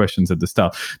ask more questions at the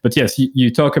start. But yes, you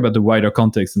talk about the wider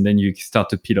context and then you start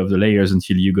to peel off the layers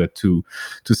until you got to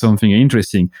something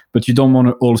interesting. But you don't want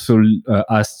to also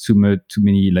ask too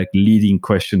many like leading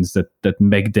questions that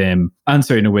make them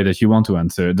answer in a way that you want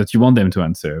them to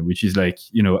answer, which is like,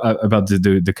 about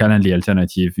the Calendly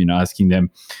alternative, asking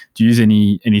them, do you use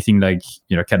anything like,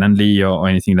 Calendly or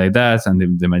anything like that?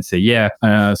 And they might say, yeah.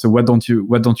 So what don't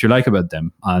you like about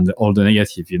them? And all the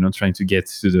negative, trying to get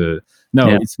to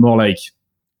it's more like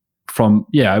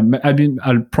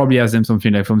I'll probably ask them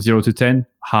something like from 0 to 10,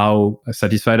 how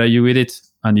satisfied are you with it?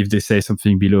 And if they say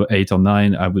something below 8 or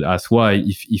 9, I would ask why.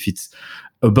 If it's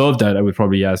above that, I would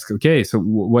probably ask, okay, so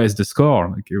where's the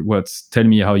score? Like, tell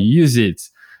me how you use it.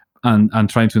 And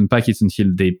trying to unpack it until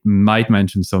they might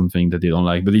mention something that they don't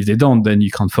like. But if they don't, then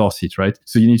you can't force it, right?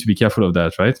 So you need to be careful of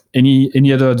that, right?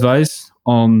 Any other advice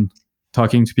on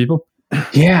talking to people?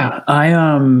 Yeah, I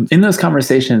in those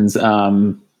conversations,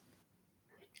 I'll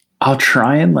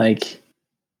try and like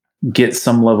get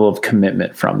some level of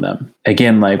commitment from them.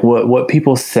 Again, like what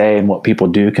people say and what people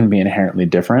do can be inherently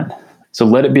different. So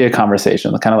let it be a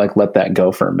conversation. Kind of like let that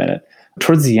go for a minute.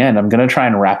 Towards the end, I'm going to try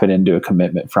and wrap it into a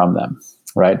commitment from them,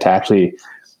 right? To actually,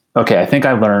 okay, I think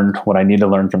I learned what I need to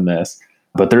learn from this,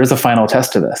 but there is a final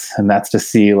test to this, and that's to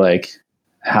see like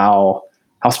how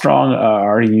strong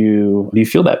do you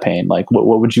feel that pain? Like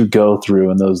what would you go through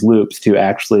in those loops to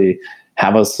actually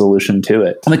have a solution to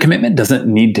it? And the commitment doesn't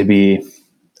need to be,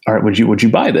 all right, would you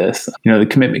buy this? The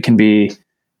commitment can be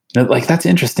like, that's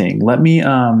interesting. Let me,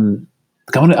 I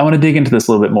want to dig into this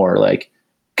a little bit more. Like,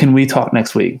 can we talk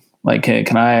next week? Like,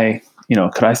 can I,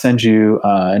 could I send you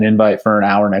an invite for an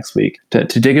hour next week to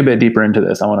dig a bit deeper into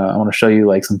this? I want to show you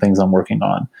like some things I'm working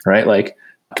on, right? Like,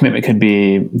 commitment could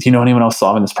be, do you know anyone else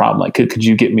solving this problem? Like, could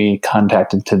you get me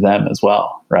contacted to them as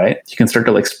well, right? You can start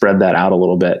to like spread that out a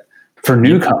little bit. For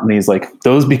new companies, like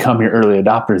those become your early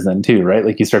adopters then too, right?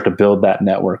 Like you start to build that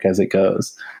network as it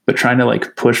goes. But trying to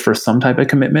like push for some type of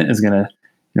commitment is going to,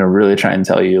 really try and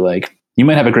tell you like, you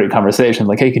might have a great conversation.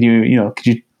 Like, hey, could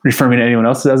you refer me to anyone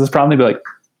else that has this problem? They'd be like,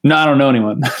 no, I don't know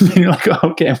anyone. And you're like,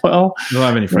 okay, well, I don't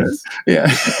have any friends. Yeah.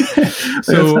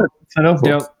 So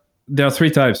there are 3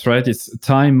 types, right? It's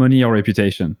time, money, or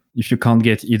reputation. If you can't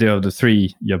get either of the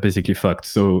 3, you're basically fucked.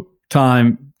 So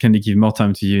time, can they give more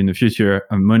time to you in the future?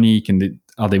 And money,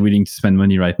 are they willing to spend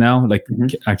money right now, like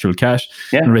actual cash?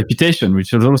 Yeah. And reputation,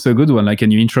 which is also a good one. Like,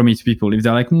 can you intro me to people? If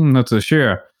they're like, not so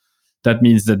sure, that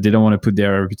means that they don't want to put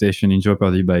their reputation in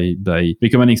jeopardy by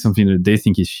recommending something that they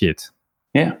think is shit.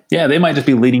 Yeah. Yeah. They might just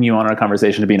be leading you on a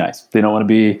conversation to be nice. They don't want to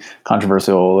be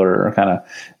controversial or kind of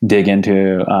dig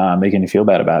into making you feel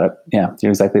bad about it. Yeah. You're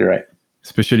exactly right.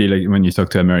 Especially like when you talk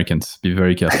to Americans, be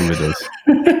very careful with those.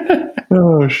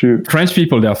 Oh, shoot. French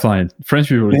people, they're fine. French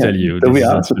people will tell you this is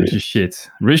absolutely shit.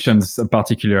 Russians, in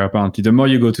particular, apparently, the more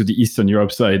you go to the Eastern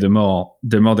Europe side, the more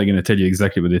they're going to tell you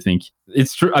exactly what they think.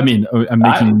 It's true. I mean, I'm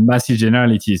making massive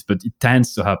generalities, but it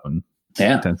tends to happen.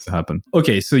 Yeah. It tends to happen.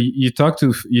 Okay, so you talk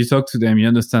to them, you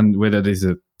understand whether there's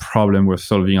a problem worth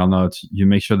solving or not. You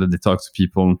make sure that they talk to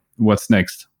people. What's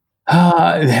next?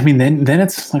 I mean, then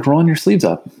it's like rolling your sleeves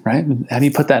up, right? How do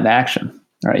you put that in action?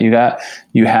 All right,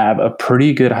 you have a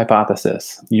pretty good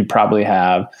hypothesis. You probably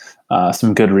have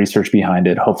some good research behind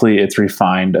it. Hopefully, it's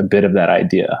refined a bit of that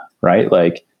idea, right?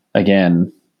 Like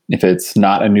again, if it's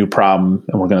not a new problem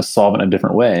and we're going to solve it in a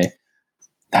different way,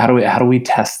 how do we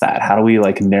test that? How do we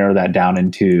like narrow that down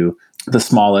into the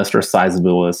smallest or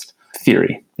sizablest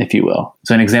theory, if you will?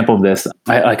 So an example of this,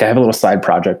 I have a little side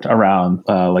project around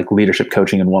like leadership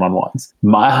coaching and one-on-ones.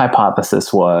 My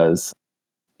hypothesis was,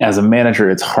 as a manager,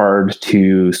 it's hard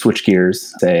to switch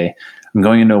gears. Say, I'm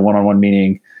going into a one-on-one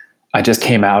meeting. I just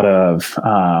came out of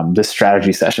this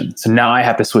strategy session, so now I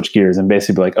have to switch gears and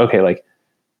basically be like, okay, like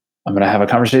I'm going to have a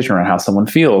conversation around how someone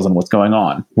feels and what's going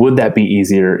on. Would that be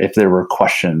easier if there were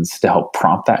questions to help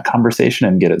prompt that conversation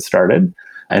and get it started?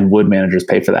 And would managers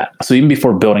pay for that? So even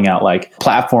before building out like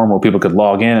platform where people could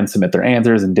log in and submit their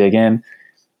answers and dig in,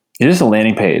 it's just a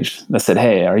landing page that said,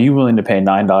 hey, are you willing to pay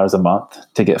 $9 a month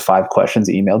to get 5 questions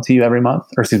emailed to you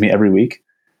every week?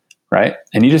 Right?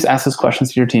 And you just ask those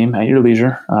questions to your team at your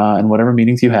leisure in whatever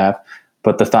meetings you have.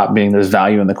 But the thought being there's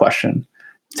value in the question.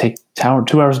 Take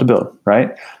 2 hours to build,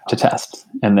 right? To test.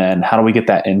 And then how do we get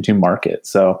that into market?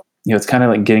 So, it's kind of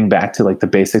like getting back to like the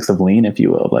basics of lean, if you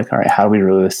will. Like, all right, how do we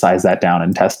really size that down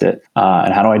and test it?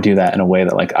 And how do I do that in a way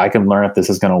that like I can learn if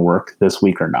this is going to work this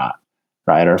week or not,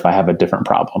 right? Or if I have a different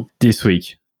problem. This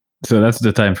week. So that's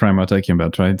the time frame we're talking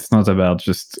about, right? It's not about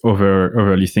just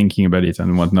overly thinking about it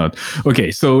and whatnot.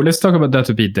 Okay, so let's talk about that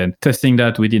a bit then. Testing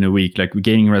that within a week, like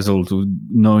gaining results,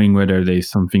 knowing whether there's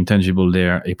something tangible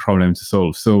there, a problem to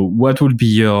solve. So what would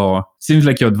be seems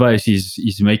like your advice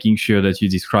is making sure that you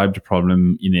describe the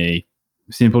problem in a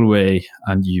simple way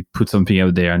and you put something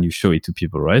out there and you show it to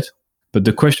people, right? But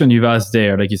the question you've asked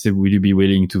there, like you said, will you be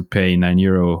willing to pay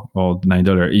 €9 or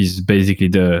 $9 is basically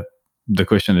the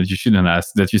question that you shouldn't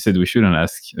ask, that you said we shouldn't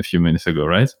ask a few minutes ago,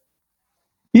 right?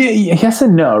 Yeah, yes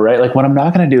and no, right? Like what I'm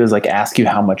not going to do is like ask you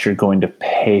how much you're going to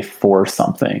pay for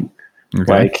something. Okay.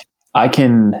 Like I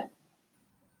can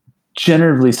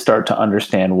generally start to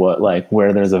understand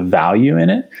where there's a value in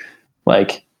it.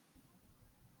 Like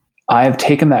I've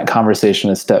taken that conversation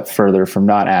a step further from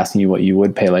not asking you what you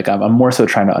would pay. Like I'm more so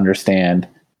trying to understand,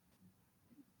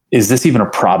 is this even a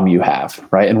problem you have,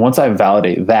 right? And once I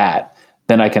validate that,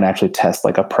 then I can actually test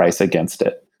like a price against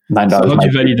it. $9. So how do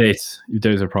you validate if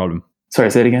there is a problem? Sorry,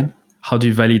 say it again. How do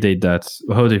you validate that?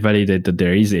 How do you validate that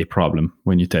there is a problem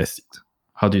when you test it?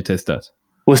 How do you test that?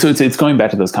 Well, so it's going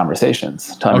back to those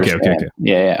conversations to understand. Okay.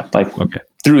 Yeah. Like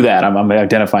through that, I'm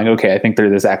identifying, okay, I think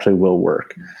this actually will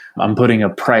work. I'm putting a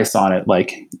price on it,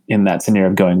 like in that scenario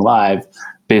of going live,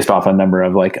 based off a number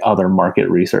of like other market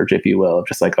research, if you will,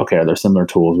 just like, okay, are there similar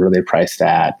tools? Where are they priced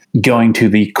at? Going to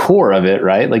the core of it,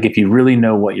 right? Like if you really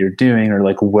know what you're doing or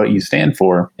like what you stand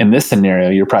for, in this scenario,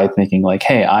 you're probably thinking like,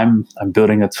 hey, I'm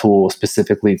building a tool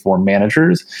specifically for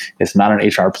managers. It's not an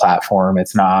HR platform.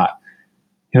 It's not,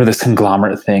 this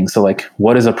conglomerate thing. So like,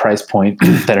 what is a price point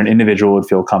that an individual would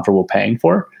feel comfortable paying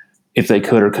for if they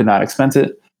could or could not expense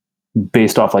it,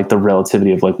 based off like the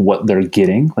relativity of like what they're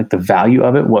getting, like the value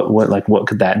of it, what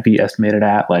could that be estimated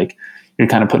at? Like you're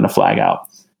kind of putting a flag out.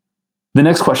 The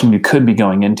next question you could be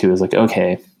going into is like,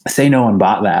 okay, say no one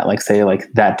bought that, like say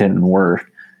like that didn't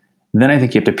work. Then I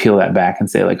think you have to peel that back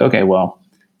and say like, okay, well,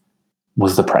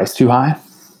 was the price too high?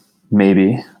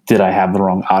 Maybe. Did I have the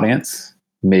wrong audience?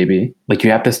 Maybe. Like you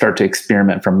have to start to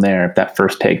experiment from there if that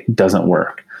first take doesn't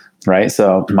work, right?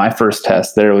 So my first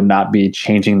test there would not be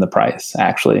changing the price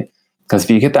actually. Because if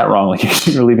you get that wrong, like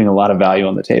you're leaving a lot of value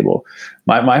on the table.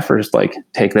 My first like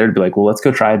take there to be like, well, let's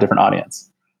go try a different audience,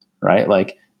 right?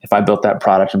 Like if I built that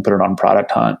product and put it on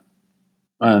Product Hunt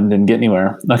and didn't get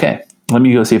anywhere, okay, let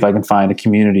me go see if I can find a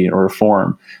community or a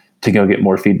forum to go get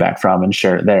more feedback from and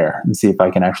share it there and see if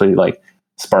I can actually like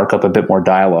spark up a bit more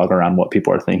dialogue around what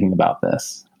people are thinking about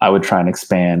this. I would try and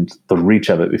expand the reach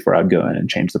of it before I'd go in and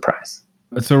change the price.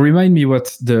 So remind me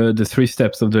what the 3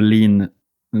 steps of the lean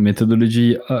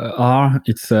methodology are.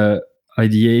 It's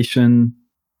ideation,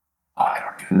 I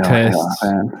don't even know. Test,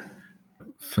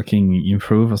 fucking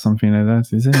improve or something like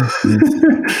that, is it?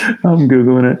 I'm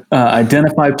Googling it.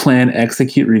 Identify, plan,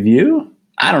 execute, review.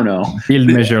 I don't know. Build,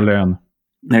 measure, learn.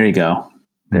 There you go.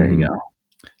 You go.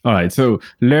 All right. So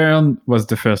learn was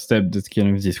the first step that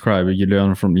kind of described. You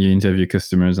learn from, you interview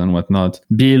customers and whatnot.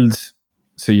 Build.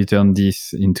 So you turn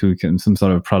this into some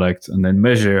sort of product, and then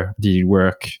measure, did it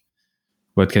work?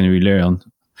 What can we learn?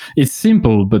 It's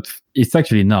simple, but it's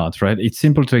actually not, right? It's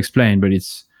simple to explain, but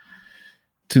it's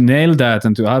to nail that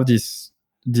and to have this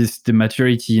the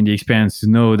maturity and the experience to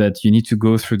know that you need to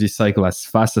go through this cycle as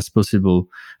fast as possible.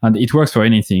 And it works for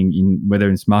anything, in whether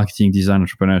it's marketing, design,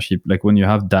 entrepreneurship. Like when you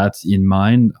have that in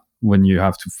mind, when you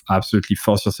have to absolutely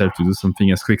force yourself to do something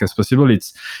as quick as possible, it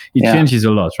changes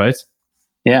a lot, right?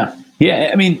 Yeah. Yeah.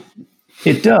 I mean,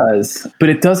 it does, but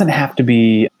it doesn't have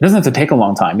to take a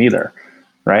long time either,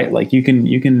 right? Like you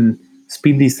can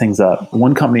speed these things up.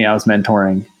 One company I was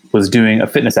mentoring was doing a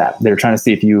fitness app. They were trying to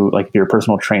see if you're a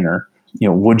personal trainer,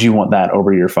 would you want that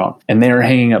over your phone? And they were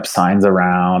hanging up signs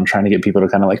around, trying to get people to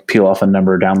kind of like peel off a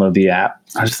number, download the app.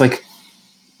 I was just like,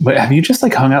 but have you just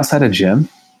like hung outside a gym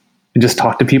and just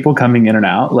talked to people coming in and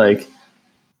out? Like,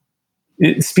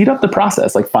 speed up the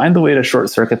process, like find the way to short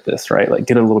circuit this, right? Like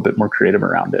get a little bit more creative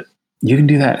around it. You can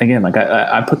do that again. Like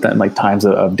I put that in like times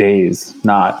of days,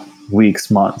 not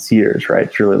weeks, months, years,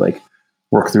 right? To really like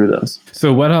work through those.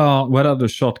 So what are the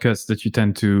shortcuts that you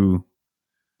tend to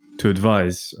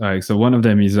advise? So one of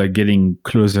them is like getting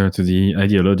closer to the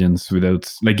ideal audience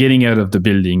without like getting out of the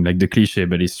building, like the cliche,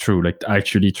 but it's true. Like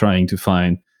actually trying to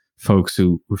find folks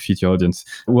who fit your audience.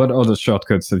 What other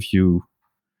shortcuts have you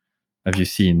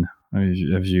seen?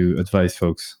 Have you advised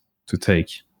folks to take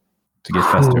to get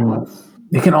faster?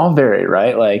 It can all vary,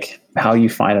 right? Like how you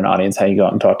find an audience, how you go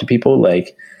out and talk to people.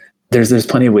 Like there's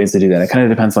plenty of ways to do that. It kind of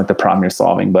depends on like the problem you're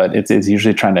solving, but it's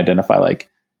usually trying to identify like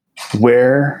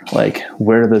where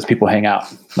do those people hang out?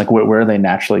 Like where are they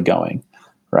naturally going,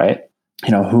 right?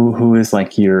 Who is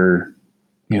like your,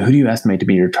 who do you estimate to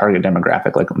be your target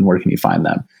demographic? Like where can you find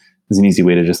them? Is an easy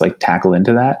way to just like tackle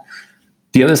into that.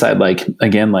 The other side, like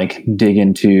again, like dig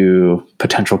into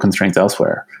potential constraints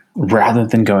elsewhere rather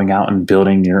than going out and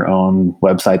building your own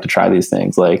website to try these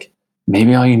things. Like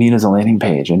maybe all you need is a landing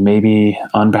page, and maybe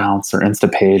Unbounce or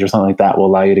Instapage or something like that will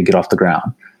allow you to get off the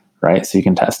ground, right? So you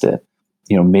can test it.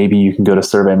 Maybe you can go to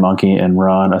SurveyMonkey and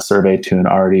run a survey to an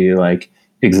already like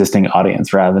existing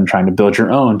audience rather than trying to build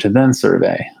your own to then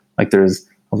survey. Like there's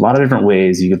a lot of different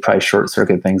ways you could probably short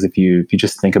circuit things if you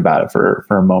just think about it for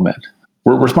a moment.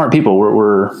 We're smart people.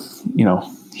 We're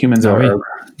humans are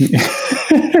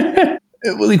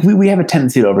like we have a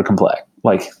tendency to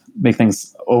like make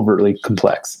things overly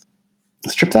complex.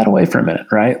 Strip that away for a minute,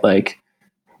 right? Like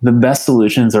the best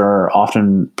solutions are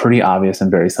often pretty obvious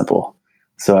and very simple.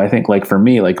 So I think like for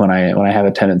me, like when I have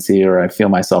a tendency or I feel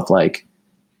myself like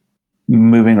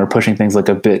moving or pushing things like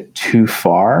a bit too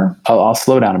far, I'll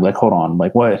slow down and be like, hold on,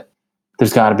 like what?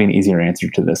 There's got to be an easier answer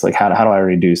to this. Like how do I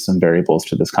reduce some variables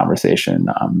to this conversation?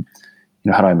 How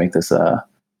do I make this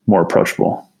more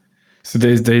approachable? So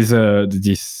there's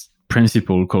this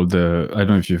principle called I don't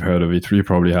know if you've heard of it. You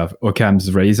probably have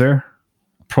Occam's razor.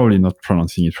 Probably not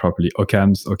pronouncing it properly.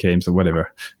 Occam's or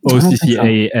whatever.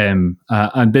 OCCAM.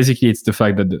 And basically it's the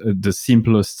fact that the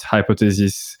simplest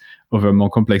hypothesis over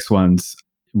more complex ones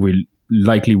will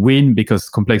likely win because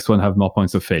complex ones have more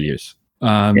points of failures.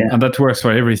 And that works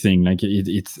for everything. Like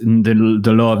it's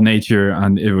the law of nature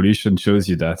and evolution shows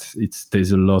you that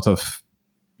there's a lot of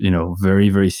very,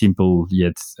 very simple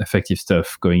yet effective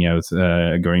stuff going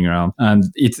around, and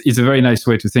it's a very nice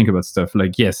way to think about stuff.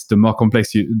 Like yes, the more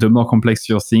complex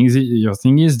your thing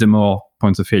is, the more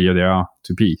points of failure there are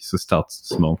to be. So start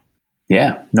small.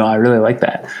 Yeah, no, I really like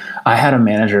that. I had a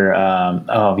manager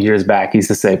years back. He used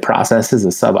to say, "Process is a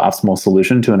suboptimal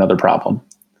solution to another problem."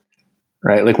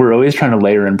 Right? Like we're always trying to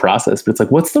layer in process, but it's like,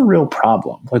 what's the real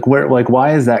problem? Like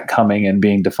why is that coming and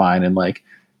being defined? And like,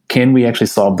 can we actually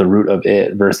solve the root of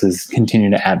it versus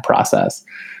continue to add process?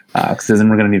 Because then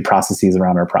we're going to need processes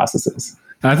around our processes.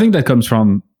 I think that comes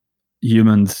from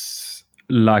humans'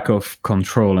 lack of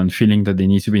control and feeling that they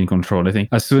need to be in control. I think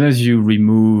as soon as you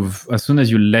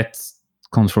let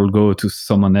control go to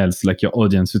someone else, like your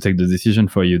audience, to take the decision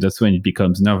for you, that's when it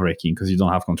becomes nerve-wracking because you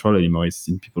don't have control anymore. It's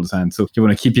in people's hands. So you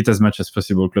want to keep it as much as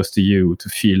possible close to you to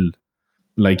feel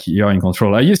like you're in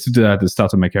control. I used to do that at the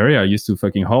start of my career. I used to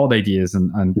fucking hoard ideas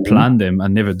and plan them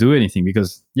and never do anything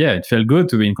because it felt good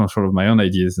to be in control of my own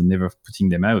ideas and never putting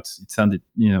them out. It sounded,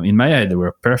 in my head, they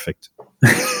were perfect.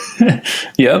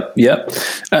 Yep.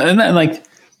 And then like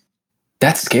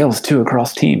that scales too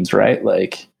across teams, right?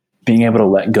 Like being able to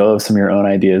let go of some of your own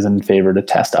ideas in favor to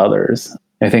test others.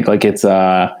 I think like it's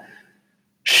where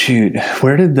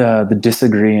did the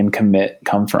disagree and commit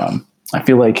come from? I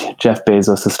feel like Jeff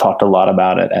Bezos has talked a lot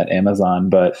about it at Amazon,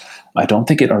 but I don't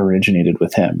think it originated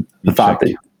with him. The thought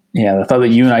that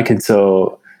you and I could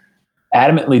so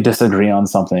adamantly disagree on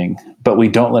something, but we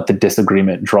don't let the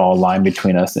disagreement draw a line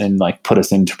between us and like put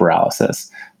us into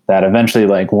paralysis. That eventually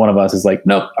like one of us is like,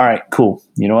 nope, all right, cool.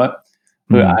 You know what?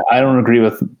 I don't agree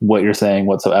with what you're saying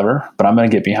whatsoever, but I'm going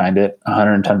to get behind it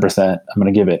 110%. I'm going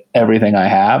to give it everything I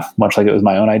have, much like it was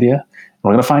my own idea.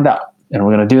 We're going to find out. And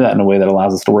we're going to do that in a way that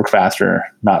allows us to work faster,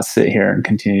 not sit here and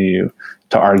continue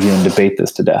to argue and debate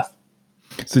this to death.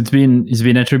 So it's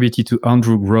been attributed to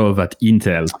Andrew Grove at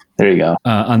Intel. There you go.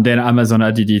 And then Amazon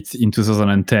added it in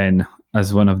 2010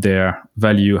 as one of their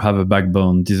value: have a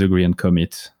backbone, disagree, and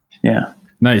commit. Yeah.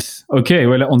 Nice. Okay.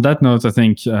 Well, on that note, I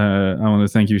think I want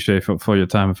to thank you, Shay, for your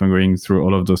time, for going through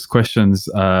all of those questions.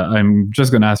 I'm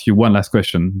just going to ask you one last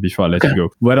question before I let you go.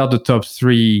 What are the top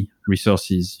 3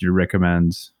 resources you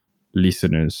recommend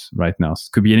listeners right now? It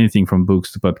could be anything from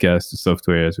books to podcasts to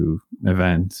software to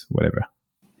events, whatever.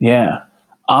 Yeah.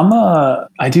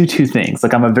 I do 2 things.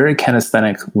 Like, I'm a very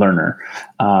kinesthetic learner.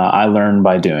 I learn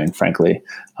by doing, frankly.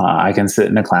 I can sit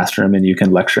in a classroom and you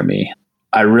can lecture me.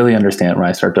 I really understand when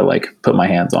I start to like put my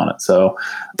hands on it. So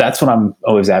that's what I'm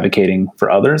always advocating for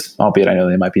others, albeit I know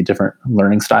they might be different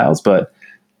learning styles, but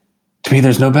to me,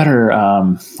 there's no better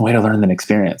way to learn than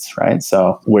experience, right?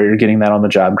 So where you're getting that on the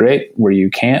job, great. Where you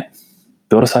can't,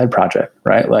 build a side project,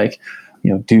 right? Like,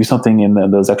 do something in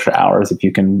those extra hours if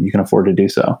you can afford to do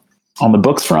so. On the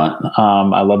books front,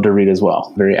 I love to read as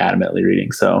well, very adamantly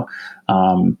reading. So,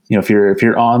 if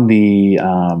you're on the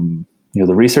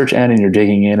the research end and you're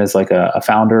digging in as like a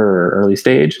founder or early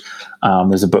stage,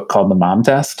 there's a book called The Mom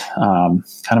Test. Kind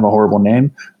of a horrible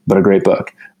name, but a great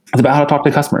book. It's about how to talk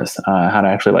to customers, how to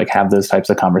actually like have those types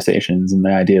of conversations, and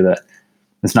the idea that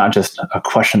it's not just a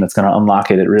question that's going to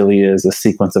unlock it. It really is a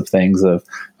sequence of things of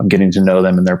getting to know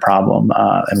them and their problem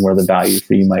and where the value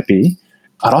for you might be.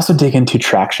 I'd also dig into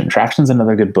Traction. Traction's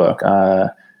another good book.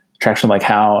 Traction, like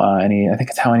how any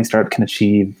startup can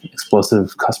achieve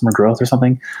explosive customer growth or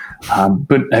something.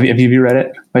 But have you read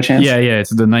it by chance? Yeah. It's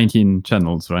the 19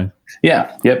 channels, right?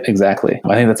 Yeah. Yep. Exactly.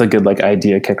 I think that's a good like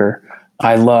idea kicker.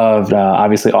 I loved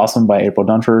obviously Awesome by April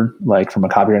Dunford. Like from a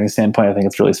copywriting standpoint, I think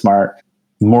it's really smart.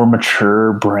 More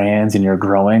mature brands and you're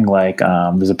growing. Like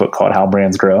there's a book called How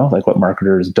Brands Grow, like what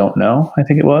marketers don't know. I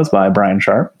think it was by Brian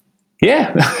Sharp.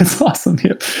 Yeah, it's awesome.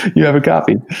 You have a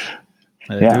copy.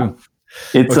 I do.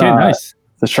 It's okay, nice.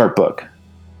 It's a sharp book.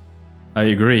 I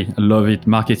agree. I love it.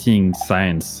 Marketing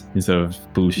science instead of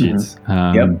bullshit,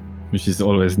 which is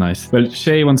always nice. Well,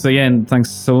 Shay, once again,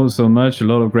 thanks so much. A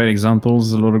lot of great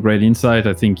examples, a lot of great insight.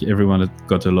 I think everyone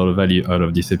got a lot of value out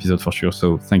of this episode for sure.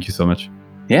 So thank you so much.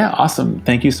 Yeah, awesome.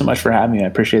 Thank you so much for having me. I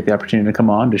appreciate the opportunity to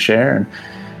come on to share and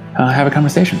have a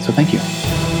conversation. So thank you.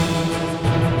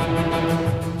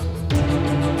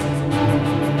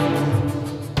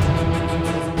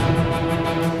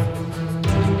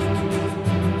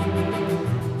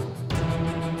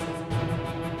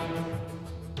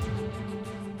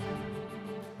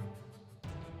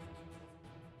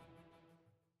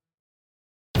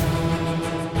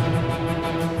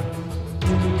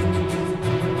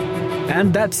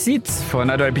 And that's it for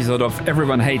another episode of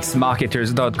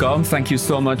EveryoneHatesMarketers.com. Thank you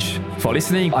so much for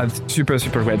listening. I'm super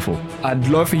grateful. I'd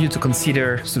love for you to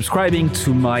consider subscribing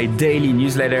to my daily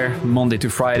newsletter, Monday to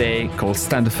Friday, called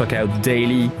Stand the Fuck Out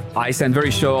Daily. I send very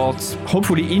short,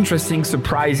 hopefully interesting,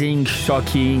 surprising,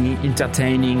 shocking,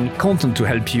 entertaining content to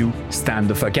help you stand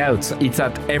the fuck out. It's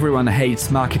at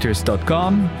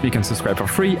EveryoneHatesMarketers.com. You can subscribe for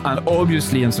free and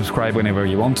obviously unsubscribe whenever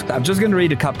you want. I'm just going to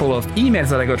read a couple of emails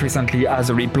that I got recently as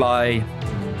a reply.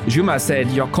 Juma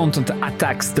said, your content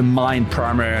attacks the mind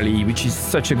primarily, which is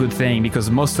such a good thing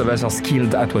because most of us are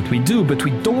skilled at what we do, but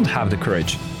we don't have the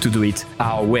courage to do it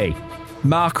our way.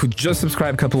 Mark, who just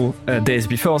subscribed a couple days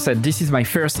before, said, this is my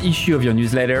first issue of your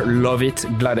newsletter. Love it.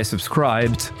 Glad I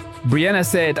subscribed. Brianna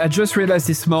said, I just realized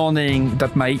this morning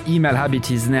that my email habit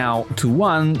is now to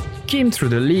 1, skim through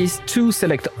the list, 2,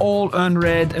 select all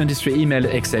unread industry email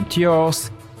except yours,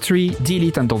 3,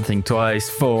 delete and don't think twice,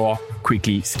 4,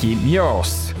 quickly skim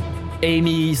yours.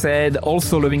 Amy said,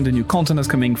 also loving the new content that's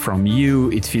coming from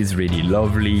you. It feels really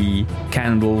lovely.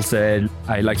 Campbell said,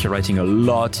 I like your writing a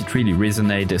lot. It really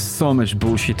resonates. There's so much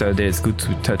bullshit out there. It's good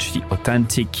to touch the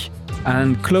authentic.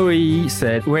 And Chloe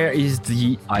said, where is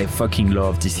the I fucking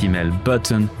love this email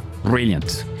button?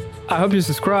 Brilliant. I hope you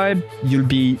subscribe. You'll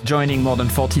be joining more than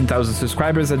 14,000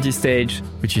 subscribers at this stage,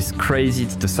 which is crazy.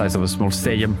 It's the size of a small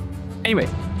stadium. Anyway,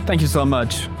 thank you so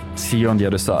much. See you on the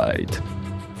other side.